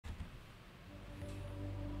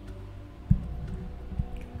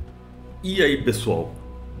E aí pessoal,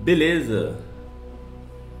 beleza?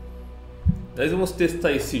 Nós vamos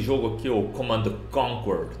testar esse jogo aqui, o Command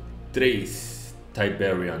Conquer 3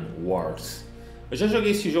 Tiberium Wars. Eu já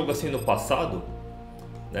joguei esse jogo assim no passado,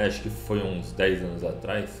 né? Acho que foi uns 10 anos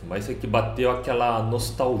atrás, mas isso aqui bateu aquela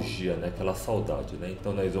nostalgia, né? Aquela saudade, né?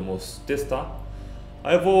 Então nós vamos testar.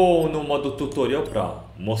 Aí eu vou no modo tutorial para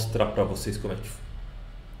mostrar para vocês como é que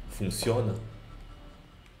funciona.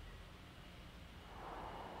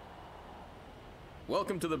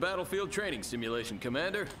 Welcome to the Battlefield Training Simulation,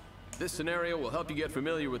 Commander. This scenario will help you get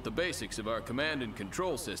familiar with the basics of our command and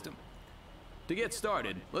control system. To get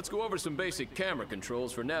started, let's go over some basic camera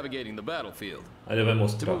controls for navigating the battlefield. Aí ele vai To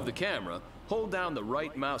mostrar. move the camera, hold down the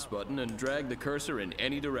right mouse button and drag the cursor in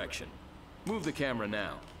any direction. Move the camera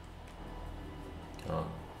now.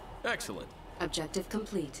 Excellent. Objective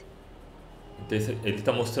complete. Então ele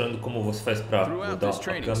está mostrando como você faz para Throughout mudar this a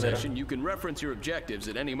training câmera. session, you can reference your objectives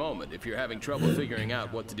at any moment if you're having trouble figuring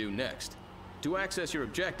out what to do next. To access your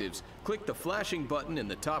objectives, click the flashing button in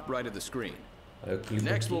the top right of the screen. Aí eu clico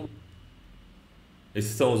Next, aqui. we'll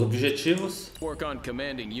Esses são os objetivos. work on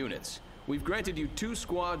commanding units. We've granted you 2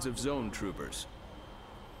 squads of zone troopers.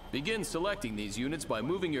 Begin selecting these units by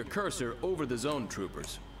moving your cursor over the zone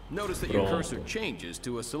troopers. Notice that your Pronto. cursor changes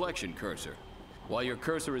to a selection cursor. While your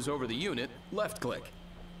cursor is over the unit, left-click.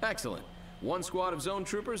 Excellent. 1 squad of zone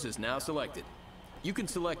troopers is now selected. You can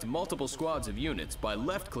select multiple squads of units by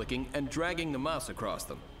left-clicking and dragging the mouse across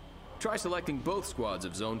them. Try selecting both squads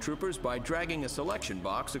of zone troopers by dragging a selection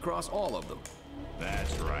box across all of them.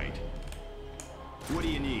 That's right. What do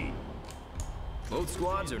you need? Both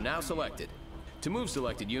squads are now selected. To move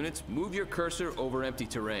selected units, move your cursor over empty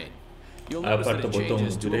terrain. You'll Aí notice that aperta it o botão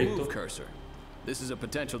changes to a direito. move cursor. This is a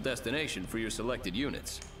potential destination for your selected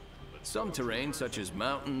units. Some terrain, such as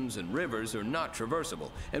mountains and rivers, are not traversable,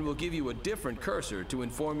 and will give you a different cursor to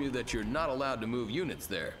inform you that you're not allowed to move units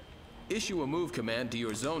there. Issue a move command to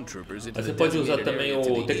your zone troopers into Aí the você pode usar designated também area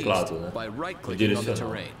to o the teclado, east né? by O right-clicking on the direcional.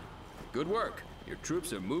 terrain. Good work. Your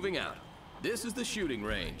troops are moving out. This is the shooting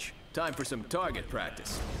range. Time for some target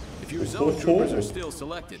practice. If your zone troopers are still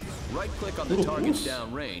selected, right-click on the target's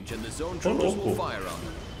downrange and the zone troopers will fire on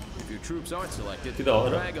them. If your troops aren't selected, Que da hora.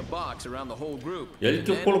 drag a box around the whole group. E aí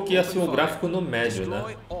que eu then coloquei open assim o fire. gráfico no médio,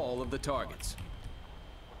 Destroy né? all of the targets.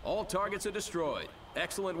 All targets are destroyed.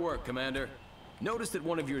 Excellent work, Commander. Notice that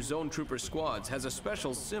one of your zone trooper squads has a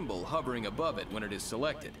special symbol hovering above it when it is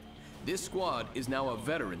selected. This squad is now a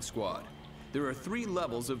veteran squad. There are 3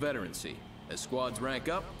 levels of veterancy. As squads rank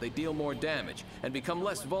up, they deal more damage and become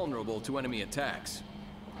less vulnerable to enemy attacks.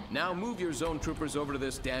 Now move your zone troopers over to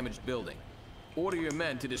this damaged building. Order your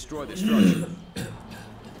men to destroy the structure.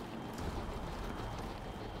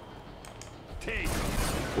 Take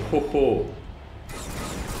Ho, ho, ho.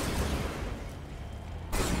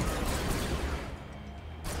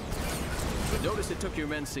 Notice it took your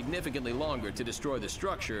men significantly longer to destroy the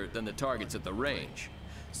structure than the targets at the range.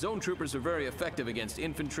 Zone troopers are very effective against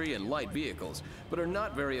infantry and light vehicles, but are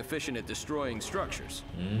not very efficient at destroying structures.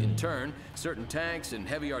 In turn, certain tanks and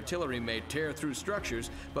heavy artillery may tear through structures,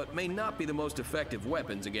 but may not be the most effective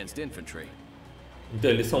weapons against infantry. Então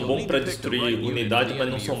eles são You'll bons need para to pick the destruir right unit for unidade, the mas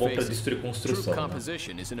não enemy são you're bons para facing. destruir Troop construção, né?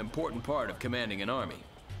 composition is an important part of commanding an army.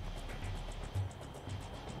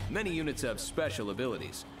 Many units have special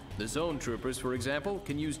abilities. The zone troopers, for example,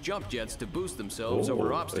 can use jump jets to boost themselves Oh,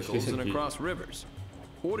 over esse obstacles and aqui. across rivers.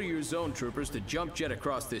 Order your zone troopers to jump jet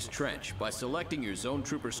across this trench by selecting your zone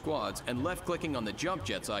trooper squads and left-clicking on the jump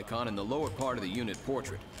jets icon in the lower part of the unit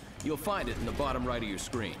portrait. You'll find it in the bottom right of your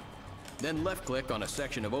screen. Then left-click on a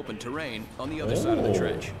section of open terrain on the other side of the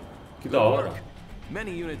trench. Que Good da hora. work.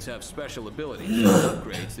 Many units have special abilities and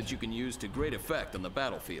upgrades that you can use to great effect on the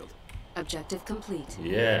battlefield. Objective complete.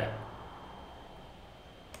 Yeah.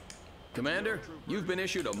 Commander, you've been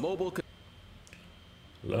issued a mobile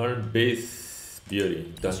Learn base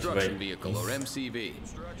building. Então a gente construction vai vehicle, or MCV.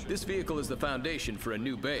 This vehicle is the foundation for a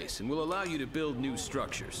new base and will allow you to build new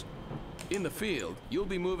structures. In the field, you'll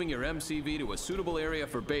be moving your MCV to a suitable area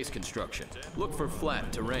for base construction. Look for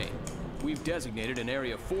flat terrain. We've designated an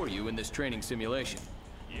area for you in this training simulation.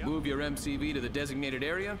 Move your MCV to the designated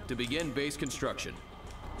area to begin base construction.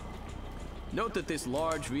 Note that this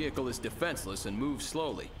large vehicle is defenseless and moves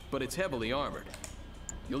slowly, but it's heavily armored.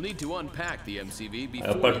 You'll need to unpack the MCV Aí eu before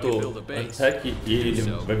you can aperto build a base. unpack e ele Do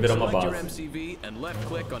so, vai virar uma select your base. MCV and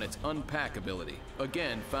left-click on its unpack ability,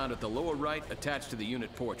 again found at the lower right attached to the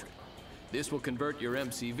unit portrait. This will convert your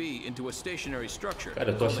MCV into a stationary structure.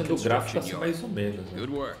 Cara, eu tô called a achando o gráfico construction assim yard. mais ou menos, né? Good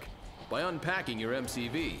work. By unpacking your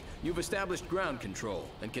MCV, you've established ground control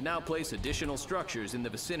and can now place additional structures in the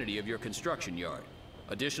vicinity of your construction yard.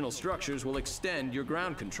 Additional structures will extend your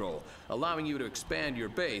ground control, allowing you to expand your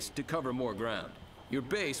base to cover more ground. Your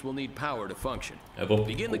base will need power to function.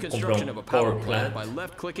 Begin the construction of a power plant by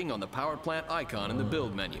left-clicking on the power plant icon in the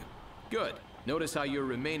build menu. Good. Notice how your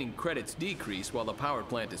remaining credits decrease while the power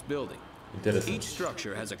plant is building. Each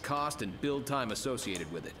structure has a cost and build time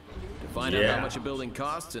associated with it. To find out how much a building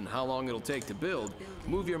costs and how long it'll take to build,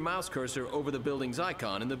 move your mouse cursor over the building's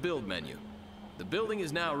icon in the build menu. The building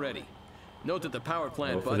is now ready. Note that the power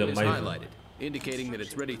plant button is highlighted, indicating that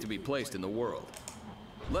it's ready to be placed in the world.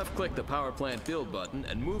 Left-click the power plant build button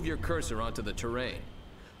and move your cursor onto the terrain.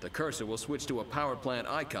 The cursor will switch to a power plant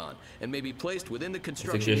icon and may be placed within the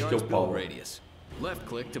construction yard's build radius.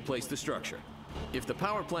 Left-click to place the structure. If the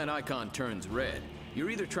power plant icon turns red, you're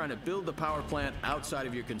either trying to build the power plant outside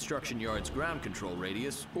of your construction yard's ground control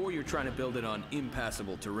radius, or you're trying to build it on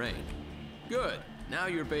impassable terrain. Good. Now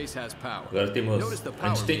your base has power. Agora temos,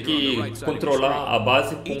 a gente tem que controlar a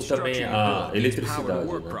base com também a eletricidade,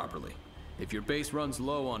 né? If your base runs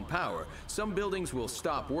low on power, some buildings will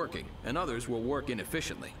stop working and others will work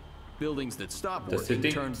inefficiently. Buildings that stop working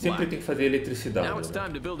turn black. Now it's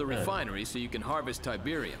time to build a refinery so you can harvest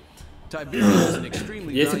Tiberium. Tiberium is an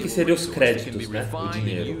extremely valuable resource that can be refined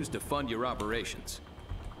and used to fund your operations.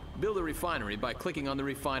 Build a refinery by clicking on the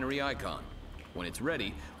refinery icon. When it's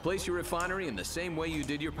ready, place your refinery in the same way you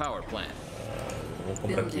did your power plant. Vamos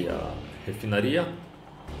comprar aqui a refinaria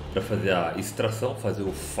para fazer a extração, fazer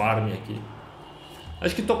o farm aqui.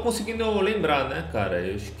 Acho que tô conseguindo lembrar, né, cara?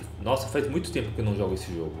 Eu acho que, nossa, faz muito tempo que eu não jogo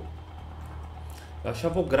esse jogo. Eu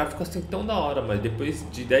achava o gráfico assim tão da hora, mas depois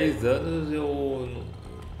de 10 anos eu...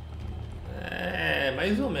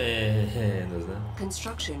 mais ou menos, né?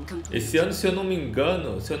 Esse ano, se eu não me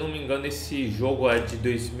engano, esse jogo é de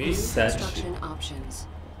 2007.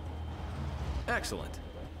 Excellent.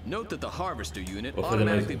 Note that the harvester unit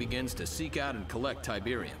automatically begins to seek out and collect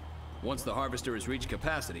Tiberium. Once the harvester has reached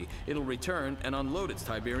capacity, it'll return and unload its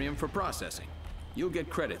Tiberium for processing. You'll get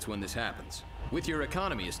credits when this happens. With your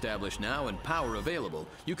economy established now and power available,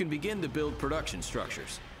 you can begin to build production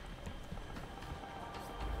structures.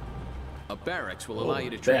 A barracks will allow you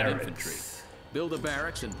to train infantry. Build a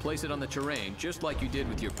barracks and place it on the terrain just like you did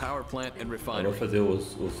with your power plant and refinery. Vou fazer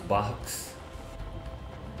os barracks.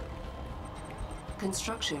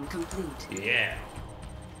 Construction complete. Yeah.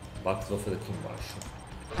 Barracks vou fazer aqui embaixo.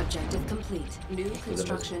 Objective complete. New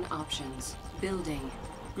construction options. Building.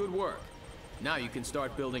 Good work. Now you can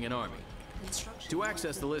start building an army. To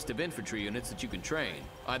access the list of infantry units that you can train,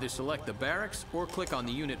 either select the barracks or click on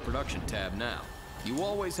the unit production tab now. You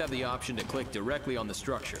always have the option to click directly on the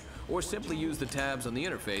structure, or simply use the tabs on the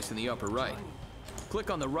interface in the upper right.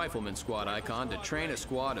 Click on the Rifleman Squad icon to train a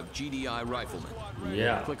squad of GDI riflemen.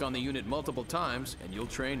 Yeah. Click on the unit multiple times, and you'll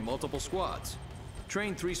train multiple squads.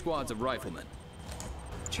 Train 3 squads of riflemen.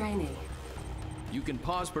 Training. You can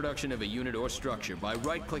pause production of a unit or structure by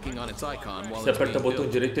right-clicking on its icon while Se it's being aperta o botão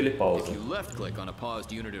built. direito, ele pausa. If you left-click on a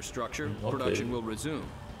paused unit or structure, production will resume.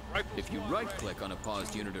 If you right-click on a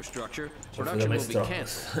paused unit or structure, production will be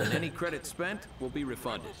cancelled, and any credit spent will be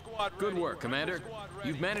refunded. Good work, Commander.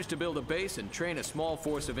 You've managed to build a base and train a small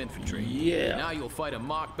force of infantry. Yeah. Now you'll fight a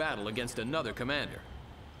mock battle against another commander.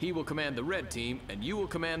 He will command the red team, and you will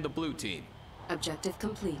command the blue team. Objective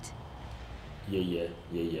complete. Yeah.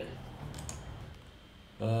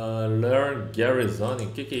 Learn garrisoning.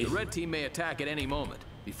 O que é The isso? red team may attack at any moment.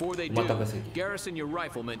 Before they do, garrison your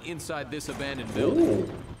riflemen inside this abandoned building.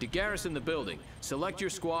 To garrison the building, select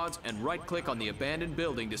your squads and right-click on the abandoned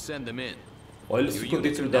building to send them in. Olha, eles Your ficam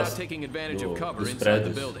units are dentro now das, taking advantage of cover dos inside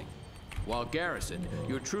the prédios. building. While garrisoned,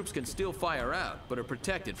 your troops can still fire out, but are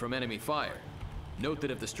protected from enemy fire. Note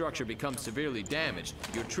that if the structure becomes severely damaged,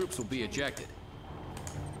 your troops will be ejected.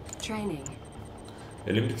 Training.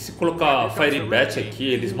 Eu lembro que se colocar Fire Bat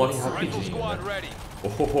aqui, eles morrem rapidinho, né?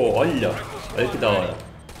 Olha que da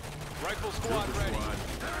hora.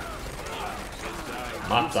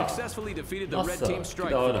 Mata. Successfully defeated the red Nossa, team que strike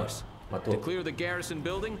da hora. force. To Matou. clear the garrison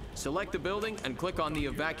building, select the building and click on the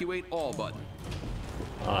Evacuate All button.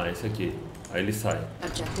 Ah, esse aqui. Aí ele sai.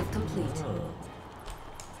 Objective complete.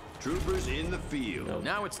 Troopers in the field.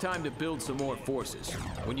 Now it's time to build some more forces.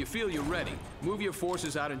 When you feel you're ready, move your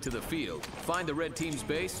forces out into the field, find the red team's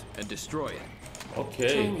base, and destroy it. Ok.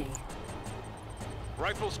 Training.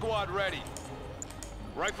 Rifle squad ready.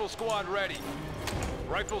 Rifle squad ready.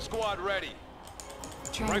 Rifle squad ready.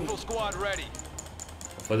 Training. Rifle squad ready.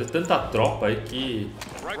 Vou fazer tanta tropa aí que...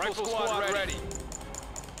 Rifle squad ready.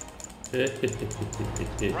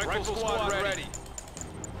 Rifle squad ready.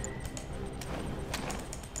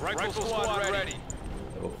 Rifle squad ready.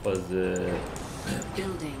 Eu vou fazer...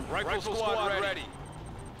 Building. Rifle squad ready.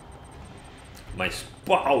 mais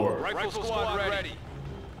power. Rifle squad ready.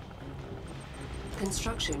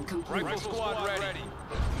 Construction complete. Rifle squad ready.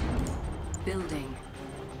 Building.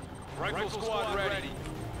 Rifle squad ready.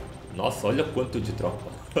 Nossa, olha quanto de tropa.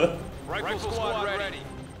 Rifle squad ready.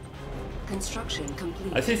 Construction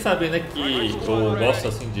complete. Aí vocês sabem, né, que eu gosto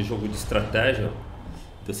assim de jogo de estratégia.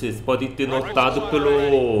 Então vocês podem ter notado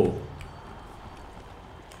pelo...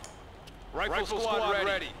 Rifle squad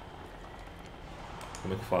ready.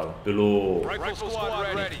 Como é que fala? Pelo... Rifle squad Como é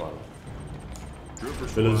que ready. fala?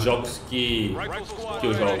 Pelos jogos que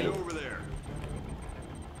eu jogo. Over there.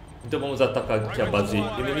 Então vamos atacar aqui a base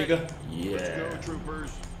inimiga. Yeah. Go,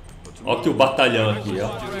 troopers. Let's Olha aqui o batalhão aqui, ó.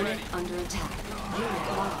 Unit under attack.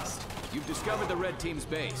 Unit lost. You've discovered the red team's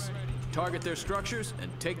base. Target their structures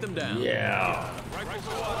and take them down. Yeah. Rifle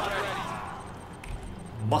squad ready.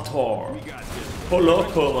 Motor. We got this. Ô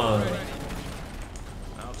louco, mano.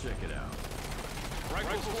 I'll check it out.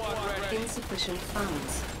 Rifle squad ready. Insufficient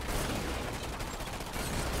funds.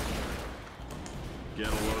 Get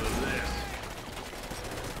a load of this.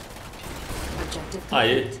 Objective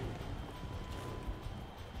Aye. complete.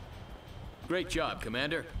 Great job,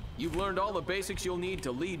 Commander. You've learned all the basics you'll need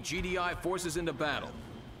to lead GDI forces into battle.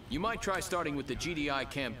 You might try starting with the GDI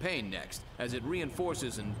campaign next, as it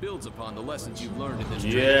reinforces and builds upon the lessons you've learned in this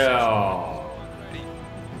training session. Yeah. Ready.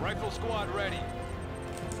 Rifle squad ready.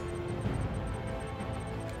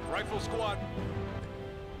 Rifle squad.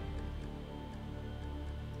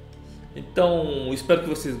 Então, espero que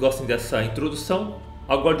vocês gostem dessa introdução.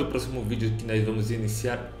 Aguarde o próximo vídeo que nós vamos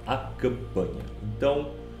iniciar a campanha.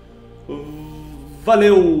 Então,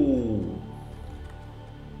 valeu!